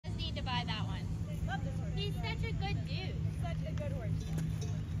He's such a good dude. Such a good horse.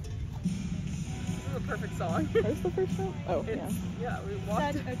 This is a perfect song. Where's the first one? Oh, yeah. Yeah, we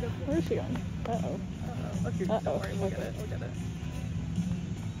walked. Such a good horse. Where is she going? Uh-oh. Okay, Uh-oh. don't worry, we'll Okay. get it. We'll get it.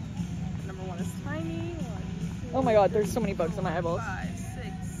 Number 1 is tiny. 1, 2, Oh my god, there's so many bugs in my 4, eyeballs. 5,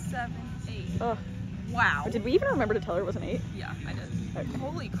 6, 7, 8. Ugh. Wow. Did we even remember to tell her it was an 8? Yeah, I did. Okay.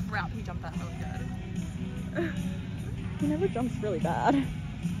 Holy crap, he jumped that really good. He never jumps really bad.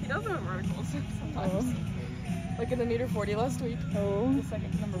 He does have verticals sometimes. Oh. Like in the meter 40 last week. Oh. The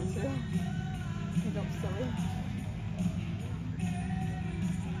second number 2. He jumped silly.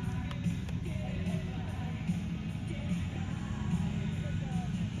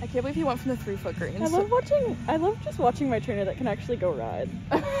 I can't believe he went from the 3-foot greens. I love just watching my trainer that can actually go ride.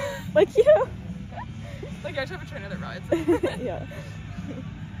 Like, you know. Like, I actually have a trainer that rides. Yeah.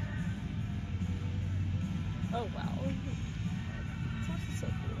 Oh, wow. This horse is so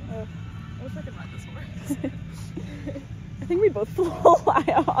cool. Oh. I wish I could ride this horse. I think we both fly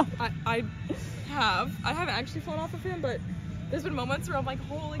off. I haven't actually flown off of him, but there's been moments where I'm like,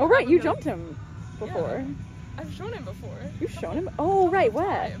 holy Oh, crap, right, I'm you gonna- jumped him before. Yeah. I've shown him before. You've shown him? Oh, right,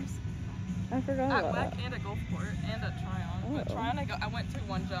 WAC. Times. I forgot At about WAC that. and at Gulfport and at Tryon. But Oh. Tryon, I went to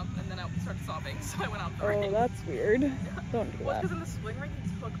one jump and then I started sobbing, so I went on 3. Oh, that's weird. Don't do Well, that. because in the swing ring he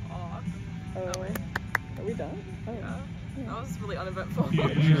took off. Oh, are we done? Oh. Yeah. Yeah. That was really uneventful. Just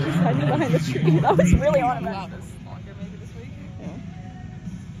hiding behind the tree. That was really Wow, uneventful. this longer maybe this week. Yeah.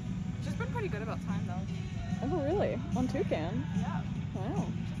 She's been pretty good about time though. Oh, really? On Toucan? Yeah. Wow.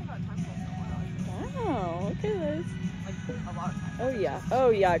 She's about time for a while. Wow. Okay, Liz. Like a lot of time. Oh, yeah. Oh,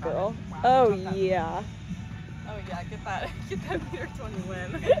 yeah, girl. Wow, Oh, jump that. yeah. Oh yeah, get that meter 20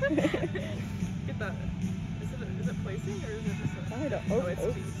 win. Get that. Is it placing or is it just a... I don't- Oh, it's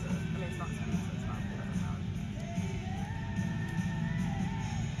oh. speed, so, I mean, it's not speed, so it's not, it doesn't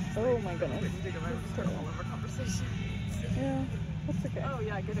matter. Oh, my goodness. Wait, you think about it, just start all over conversation. Yeah, that's okay. Oh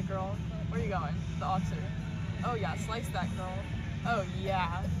yeah, get it, girl. Where are you going? The oxer. Oh yeah, slice that, girl. Oh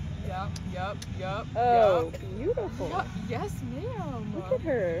yeah. Yup. Oh, beautiful. Yup. Yes, ma'am. Look at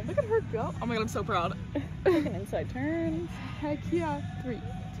her. Look at her go. Oh my god, I'm so proud. Taking inside turns. Heck yeah. 3,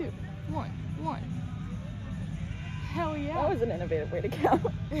 2, 1, 1. Hell yeah. That was an innovative way to count.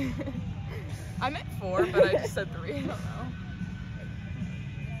 I meant 4, but I just said 3. I don't know.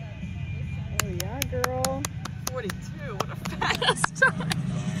 Oh, yeah, girl. 42. What a fast time.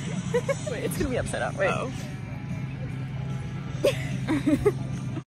 Wait, it's gonna be upside down. Wait. Oh.